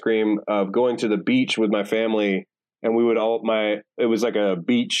memory of ice cream of going to the beach with my family. And we would it was like a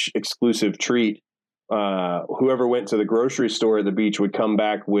beach exclusive treat. Whoever went to the grocery store at the beach would come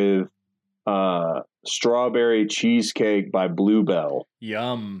back with strawberry cheesecake by Bluebell.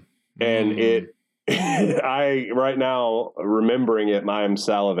 Yum. And right now, remembering it, I'm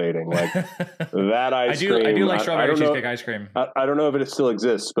salivating. Like that ice cream. I do like strawberry cheesecake ice cream. I don't know if it still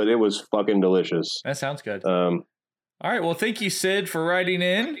exists, but it was fucking delicious. That sounds good. All right. Well, thank you, Sid, for writing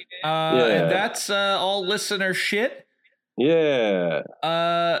in. And that's all listener shit. Yeah.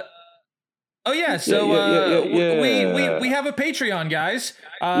 Oh yeah. So we have a Patreon, guys.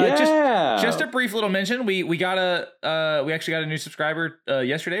 Just a brief little mention. We actually got a new subscriber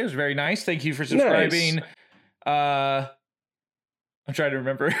yesterday. It was very nice. Thank you for subscribing. Nice. I'm trying to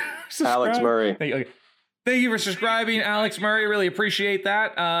remember. Alex Murray. Thank you for subscribing, Alex Murray. Really appreciate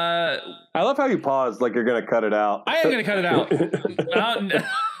that. I love how you paused like you're going to cut it out. I am going to cut it out. I'm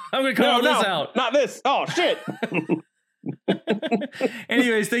going to cut all this out. Not this. Oh, shit.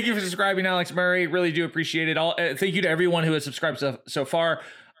 Anyways, thank you for subscribing, Alex Murray. Really do appreciate it. Thank you to everyone who has subscribed so far.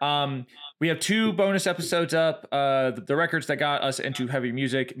 We have 2 bonus episodes up. The records that got us into heavy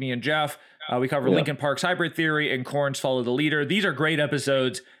music, me and Jeff. We cover Linkin Park's Hybrid Theory and Korn's Follow the Leader. These are great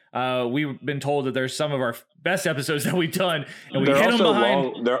episodes. We've been told that there's some of our best episodes that we've done, and we hit them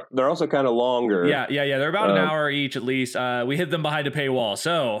behind. They're also kind of longer. Yeah. They're about an hour each at least. We hit them behind a paywall,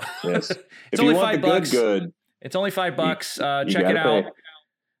 so yes. It's only $5. Good. It's only $5. Check it out.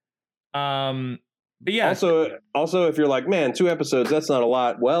 But yeah. Also, if you're like, man, 2 episodes, that's not a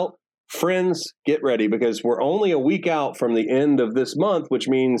lot. Well, friends, get ready because we're only a week out from the end of this month, which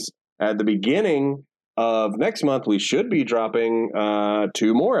means at the beginning of next month, we should be dropping 2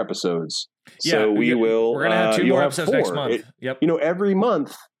 more episodes. Yeah, so we're going to have 2 more episodes next month. Every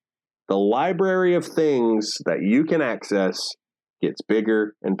month the library of things that you can access gets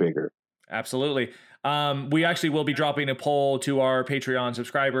bigger and bigger. Absolutely. We actually will be dropping a poll to our Patreon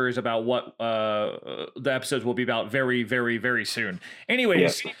subscribers about what the episodes will be about very, very, very soon.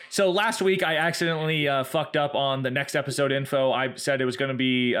 Anyways, So last week I accidentally fucked up on the next episode info. I said it was going to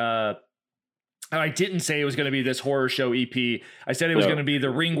be... I didn't say it was going to be this horror show EP. I said it was going to be the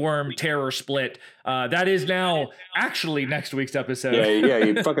Ringworm Terror Split. That is now actually next week's episode. Yeah,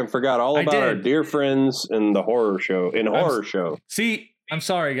 you fucking forgot all about our dear friends in the horror show. See, I'm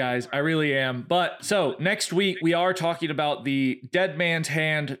sorry, guys. I really am. But so next week, we are talking about the Dead Man's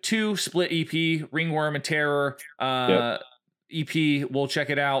Hand 2 Split EP, Ringworm and Terror EP. We'll check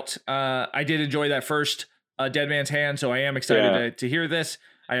it out. I did enjoy that first Dead Man's Hand, so I am excited to hear this.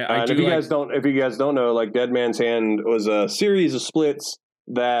 If you guys don't know, like Dead Man's Hand was a series of splits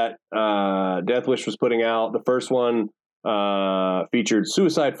that Death Wish was putting out. The first one featured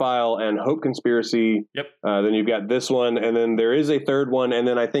Suicide File and Hope Conspiracy. Yep. Then you've got this one, and then there is a third one, and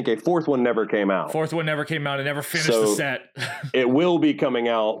then I think a fourth one never came out. It never finished the set. It will be coming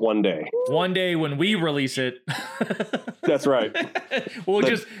out one day. One day when we release it. That's right.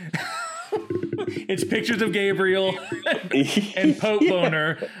 It's pictures of Gabriel and Pope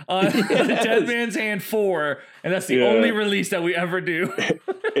Boner on Dead Man's Hand 4, and that's the only release that we ever do.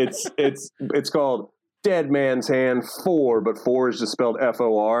 It's called Dead Man's Hand 4, but 4 is just spelled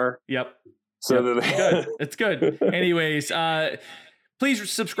FOR. Yep. So it's good. Anyways, please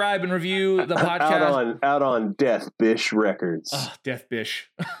subscribe and review the podcast. Out on Death Bish Records. Oh, Death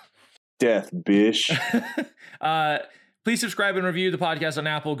Bish. Death Bish. Please subscribe and review the podcast on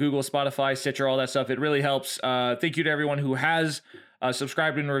Apple, Google, Spotify, Stitcher, all that stuff. It really helps. Thank you to everyone who has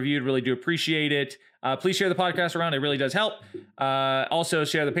subscribed and reviewed. Really do appreciate it. Please share the podcast around. It really does help. Also,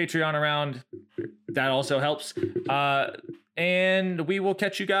 share the Patreon around. That also helps. And we will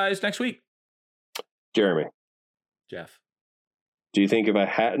catch you guys next week. Jeremy. Jeff. Do you think if I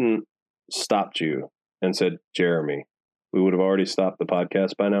hadn't stopped you and said, Jeremy, we would have already stopped the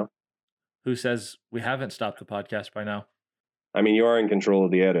podcast by now? Who says we haven't stopped the podcast by now? I mean, you are in control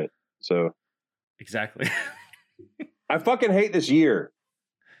of the edit, so. Exactly. I fucking hate this year.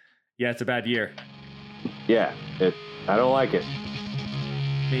 Yeah, it's a bad year. Yeah, I don't like it.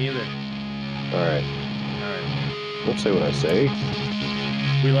 Me either. All right. Don't say what I say.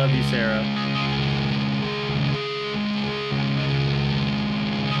 We love you, Sarah.